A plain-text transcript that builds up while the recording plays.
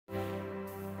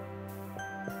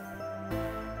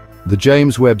The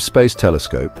James Webb Space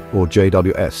Telescope, or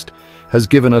JWST, has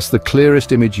given us the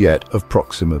clearest image yet of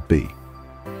Proxima B.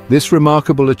 This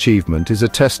remarkable achievement is a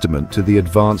testament to the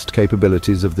advanced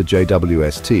capabilities of the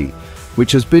JWST,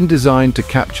 which has been designed to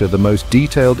capture the most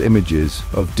detailed images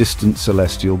of distant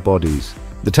celestial bodies.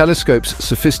 The telescope's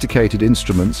sophisticated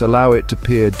instruments allow it to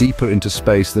peer deeper into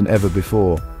space than ever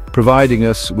before, providing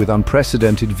us with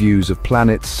unprecedented views of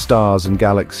planets, stars, and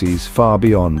galaxies far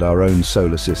beyond our own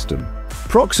solar system.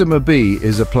 Proxima B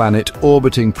is a planet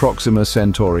orbiting Proxima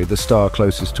Centauri, the star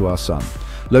closest to our Sun.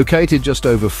 Located just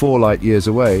over 4 light-years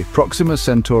away, Proxima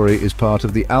Centauri is part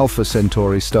of the Alpha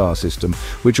Centauri star system,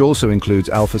 which also includes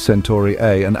Alpha Centauri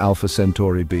A and Alpha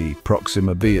Centauri B.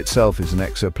 Proxima B itself is an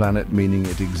exoplanet, meaning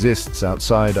it exists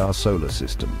outside our solar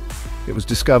system. It was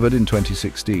discovered in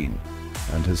 2016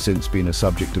 and has since been a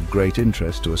subject of great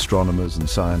interest to astronomers and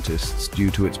scientists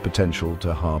due to its potential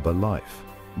to harbor life.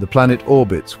 The planet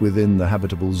orbits within the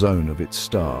habitable zone of its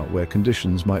star, where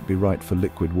conditions might be right for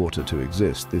liquid water to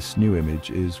exist. This new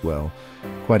image is, well,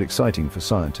 quite exciting for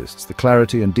scientists. The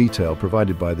clarity and detail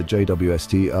provided by the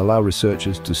JWST allow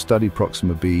researchers to study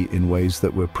Proxima B in ways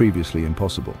that were previously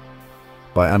impossible.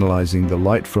 By analyzing the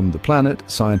light from the planet,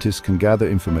 scientists can gather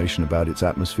information about its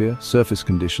atmosphere, surface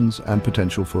conditions, and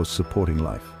potential for supporting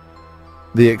life.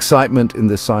 The excitement in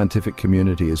the scientific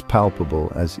community is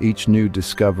palpable as each new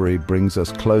discovery brings us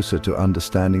closer to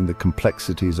understanding the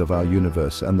complexities of our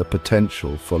universe and the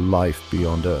potential for life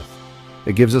beyond Earth.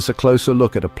 It gives us a closer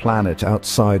look at a planet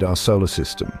outside our solar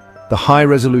system. The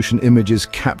high-resolution images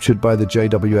captured by the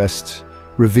JWST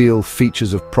reveal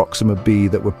features of Proxima B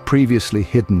that were previously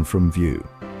hidden from view.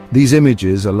 These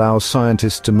images allow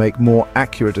scientists to make more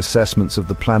accurate assessments of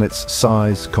the planet's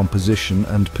size, composition,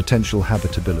 and potential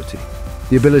habitability.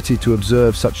 The ability to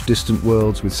observe such distant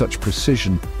worlds with such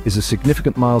precision is a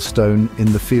significant milestone in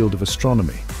the field of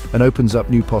astronomy and opens up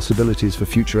new possibilities for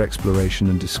future exploration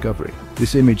and discovery.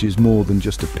 This image is more than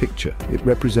just a picture. It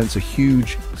represents a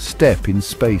huge step in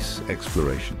space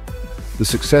exploration. The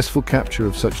successful capture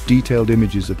of such detailed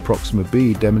images of Proxima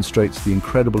B demonstrates the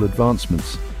incredible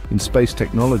advancements in space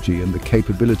technology and the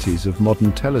capabilities of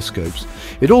modern telescopes.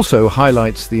 It also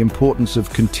highlights the importance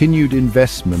of continued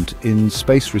investment in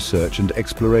space research and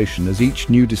exploration, as each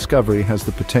new discovery has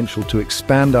the potential to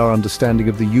expand our understanding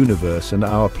of the universe and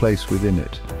our place within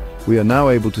it. We are now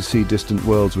able to see distant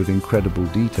worlds with incredible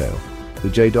detail. The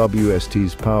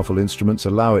JWST's powerful instruments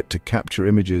allow it to capture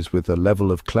images with a level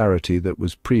of clarity that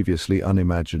was previously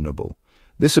unimaginable.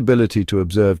 This ability to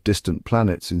observe distant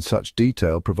planets in such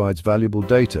detail provides valuable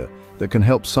data that can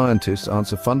help scientists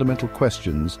answer fundamental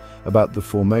questions about the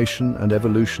formation and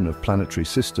evolution of planetary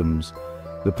systems,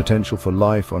 the potential for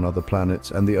life on other planets,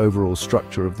 and the overall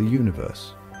structure of the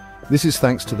universe. This is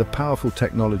thanks to the powerful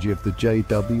technology of the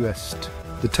JWST.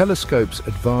 The telescope's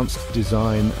advanced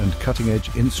design and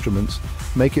cutting-edge instruments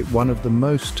make it one of the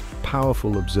most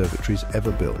powerful observatories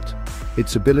ever built.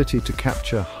 Its ability to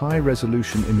capture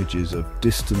high-resolution images of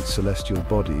distant celestial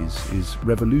bodies is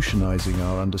revolutionizing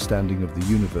our understanding of the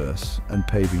universe and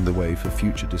paving the way for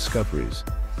future discoveries.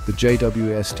 The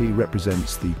JWST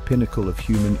represents the pinnacle of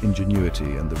human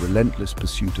ingenuity and the relentless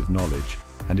pursuit of knowledge,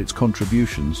 and its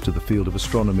contributions to the field of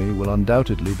astronomy will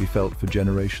undoubtedly be felt for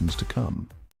generations to come.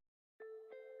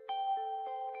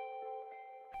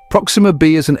 Proxima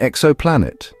B is an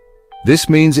exoplanet. This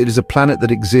means it is a planet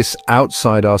that exists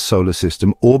outside our solar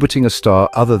system, orbiting a star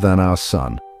other than our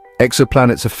Sun.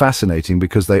 Exoplanets are fascinating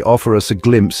because they offer us a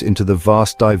glimpse into the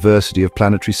vast diversity of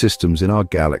planetary systems in our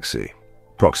galaxy.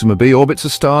 Proxima B orbits a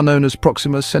star known as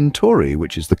Proxima Centauri,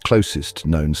 which is the closest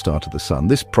known star to the Sun.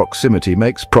 This proximity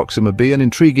makes Proxima B an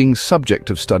intriguing subject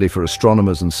of study for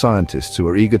astronomers and scientists who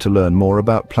are eager to learn more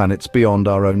about planets beyond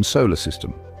our own solar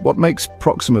system. What makes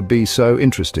Proxima B so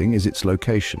interesting is its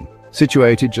location.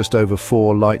 Situated just over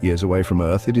 4 light-years away from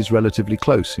Earth, it is relatively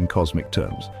close in cosmic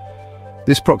terms.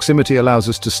 This proximity allows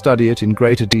us to study it in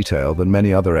greater detail than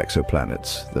many other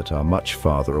exoplanets that are much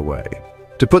farther away.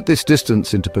 To put this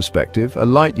distance into perspective, a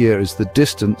light-year is the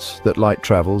distance that light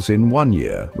travels in 1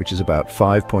 year, which is about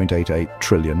 5.88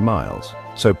 trillion miles.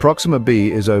 So Proxima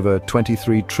B is over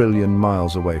 23 trillion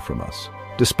miles away from us.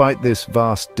 Despite this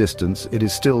vast distance, it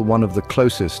is still one of the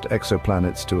closest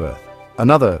exoplanets to Earth.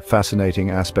 Another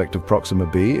fascinating aspect of Proxima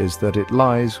B is that it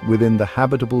lies within the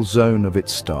habitable zone of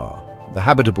its star. The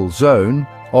habitable zone,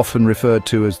 often referred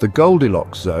to as the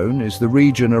Goldilocks zone, is the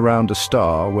region around a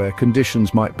star where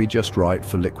conditions might be just right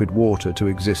for liquid water to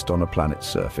exist on a planet's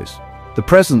surface. The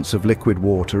presence of liquid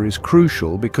water is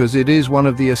crucial because it is one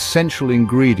of the essential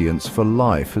ingredients for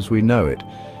life as we know it.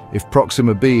 If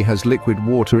Proxima B has liquid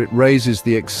water, it raises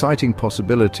the exciting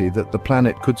possibility that the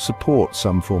planet could support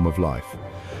some form of life.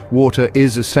 Water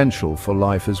is essential for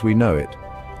life as we know it.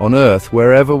 On Earth,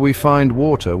 wherever we find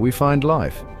water, we find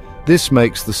life. This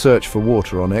makes the search for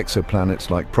water on exoplanets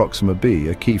like Proxima B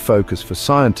a key focus for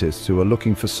scientists who are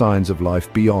looking for signs of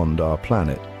life beyond our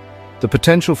planet. The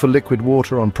potential for liquid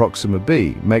water on Proxima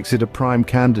B makes it a prime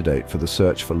candidate for the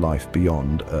search for life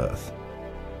beyond Earth.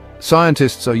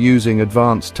 Scientists are using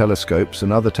advanced telescopes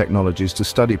and other technologies to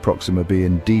study Proxima B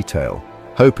in detail,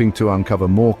 hoping to uncover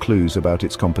more clues about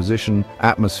its composition,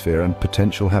 atmosphere, and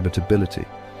potential habitability.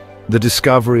 The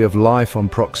discovery of life on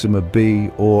Proxima B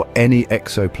or any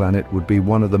exoplanet would be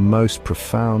one of the most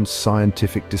profound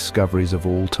scientific discoveries of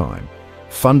all time,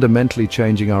 fundamentally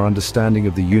changing our understanding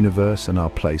of the universe and our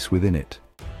place within it.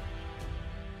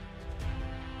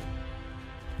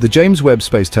 The James Webb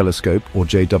Space Telescope, or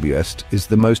JWST, is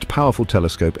the most powerful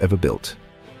telescope ever built.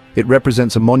 It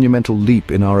represents a monumental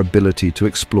leap in our ability to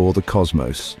explore the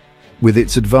cosmos. With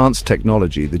its advanced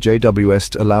technology, the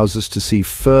JWST allows us to see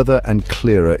further and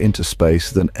clearer into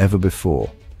space than ever before.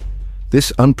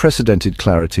 This unprecedented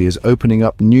clarity is opening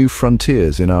up new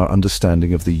frontiers in our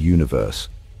understanding of the universe.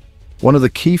 One of the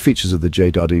key features of the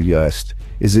JWST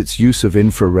is its use of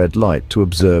infrared light to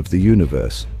observe the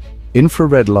universe.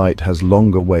 Infrared light has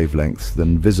longer wavelengths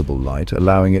than visible light,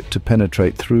 allowing it to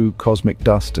penetrate through cosmic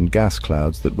dust and gas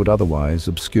clouds that would otherwise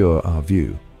obscure our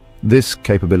view. This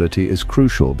capability is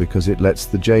crucial because it lets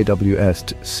the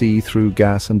JWST see through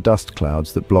gas and dust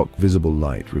clouds that block visible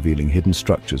light, revealing hidden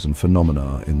structures and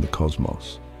phenomena in the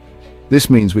cosmos. This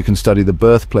means we can study the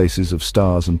birthplaces of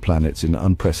stars and planets in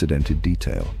unprecedented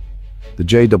detail. The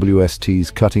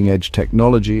JWST's cutting-edge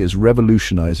technology is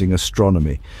revolutionizing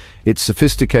astronomy. Its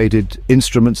sophisticated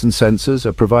instruments and sensors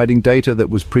are providing data that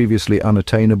was previously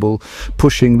unattainable,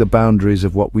 pushing the boundaries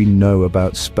of what we know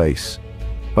about space.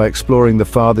 By exploring the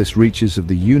farthest reaches of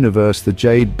the universe, the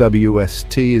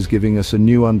JWST is giving us a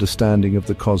new understanding of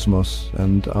the cosmos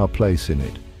and our place in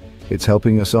it. It's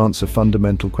helping us answer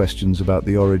fundamental questions about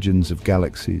the origins of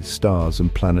galaxies, stars,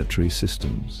 and planetary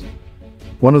systems.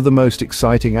 One of the most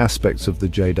exciting aspects of the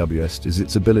JWST is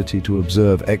its ability to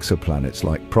observe exoplanets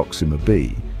like Proxima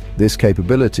B. This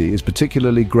capability is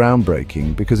particularly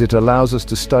groundbreaking because it allows us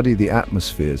to study the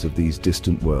atmospheres of these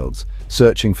distant worlds,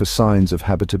 searching for signs of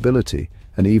habitability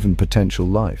and even potential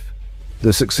life.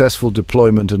 The successful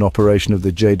deployment and operation of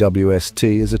the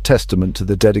JWST is a testament to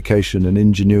the dedication and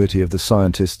ingenuity of the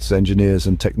scientists, engineers,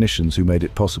 and technicians who made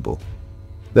it possible.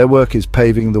 Their work is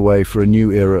paving the way for a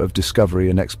new era of discovery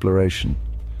and exploration.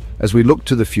 As we look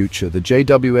to the future, the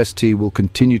JWST will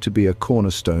continue to be a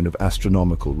cornerstone of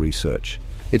astronomical research.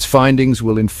 Its findings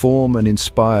will inform and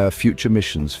inspire future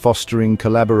missions, fostering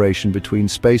collaboration between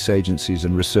space agencies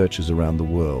and researchers around the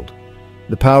world.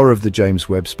 The power of the James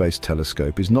Webb Space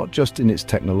Telescope is not just in its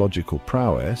technological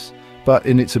prowess, but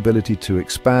in its ability to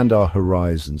expand our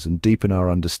horizons and deepen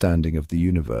our understanding of the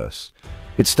universe.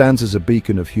 It stands as a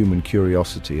beacon of human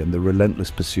curiosity and the relentless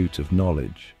pursuit of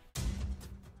knowledge.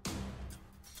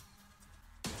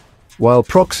 While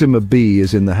Proxima B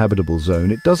is in the habitable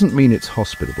zone, it doesn't mean it's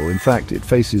hospitable. In fact, it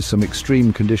faces some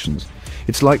extreme conditions.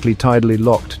 It's likely tidally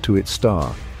locked to its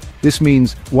star. This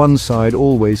means one side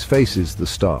always faces the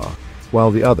star,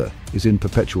 while the other is in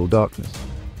perpetual darkness.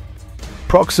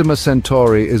 Proxima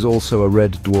Centauri is also a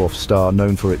red dwarf star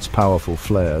known for its powerful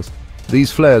flares.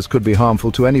 These flares could be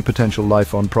harmful to any potential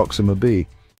life on Proxima B.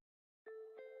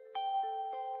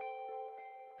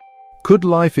 Could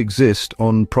life exist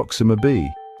on Proxima B?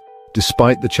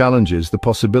 Despite the challenges, the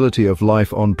possibility of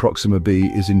life on Proxima B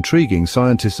is intriguing.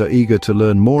 Scientists are eager to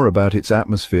learn more about its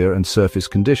atmosphere and surface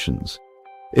conditions.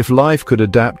 If life could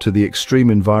adapt to the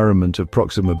extreme environment of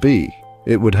Proxima B,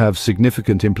 it would have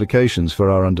significant implications for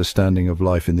our understanding of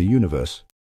life in the universe.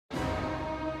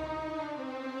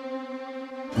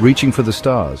 Reaching for the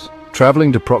stars.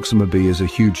 Traveling to Proxima B is a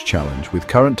huge challenge. With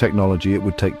current technology, it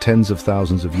would take tens of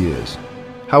thousands of years.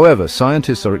 However,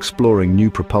 scientists are exploring new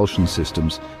propulsion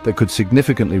systems that could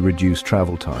significantly reduce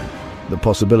travel time. The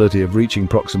possibility of reaching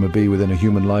Proxima B within a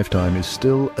human lifetime is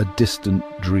still a distant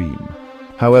dream.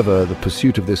 However, the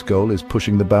pursuit of this goal is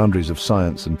pushing the boundaries of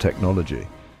science and technology.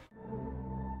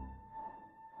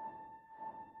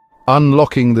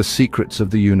 Unlocking the secrets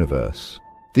of the universe.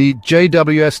 The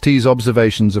JWST's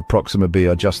observations of Proxima B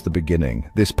are just the beginning.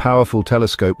 This powerful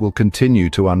telescope will continue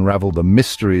to unravel the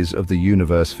mysteries of the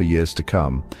universe for years to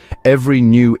come. Every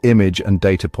new image and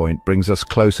data point brings us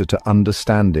closer to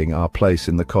understanding our place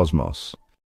in the cosmos.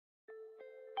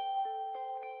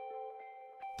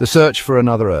 The search for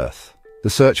another Earth. The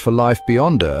search for life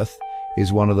beyond Earth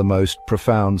is one of the most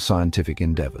profound scientific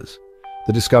endeavors.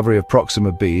 The discovery of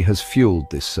Proxima B has fueled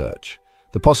this search.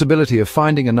 The possibility of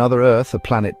finding another Earth, a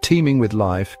planet teeming with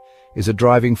life, is a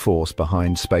driving force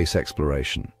behind space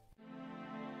exploration.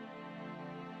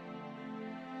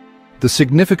 The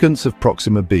significance of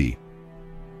Proxima B.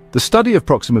 The study of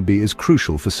Proxima B is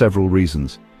crucial for several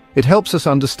reasons. It helps us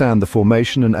understand the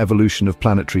formation and evolution of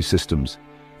planetary systems.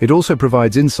 It also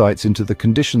provides insights into the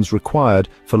conditions required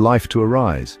for life to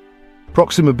arise.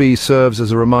 Proxima B serves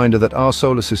as a reminder that our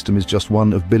solar system is just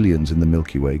one of billions in the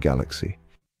Milky Way galaxy.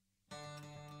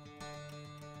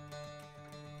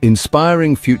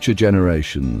 Inspiring future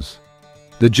generations.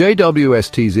 The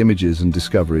JWST's images and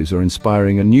discoveries are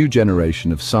inspiring a new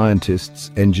generation of scientists,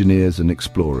 engineers, and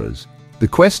explorers. The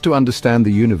quest to understand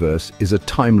the universe is a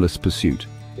timeless pursuit.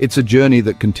 It's a journey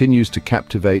that continues to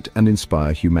captivate and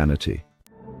inspire humanity.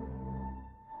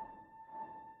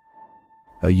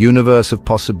 A universe of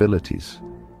possibilities.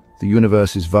 The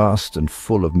universe is vast and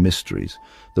full of mysteries.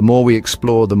 The more we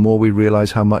explore, the more we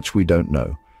realize how much we don't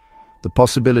know. The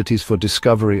possibilities for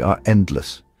discovery are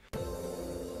endless.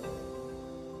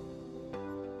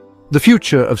 The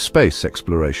future of space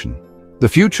exploration. The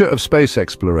future of space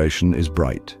exploration is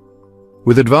bright.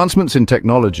 With advancements in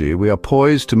technology, we are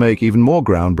poised to make even more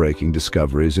groundbreaking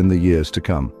discoveries in the years to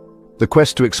come. The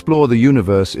quest to explore the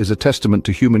universe is a testament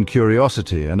to human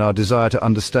curiosity and our desire to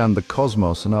understand the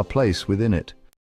cosmos and our place within it.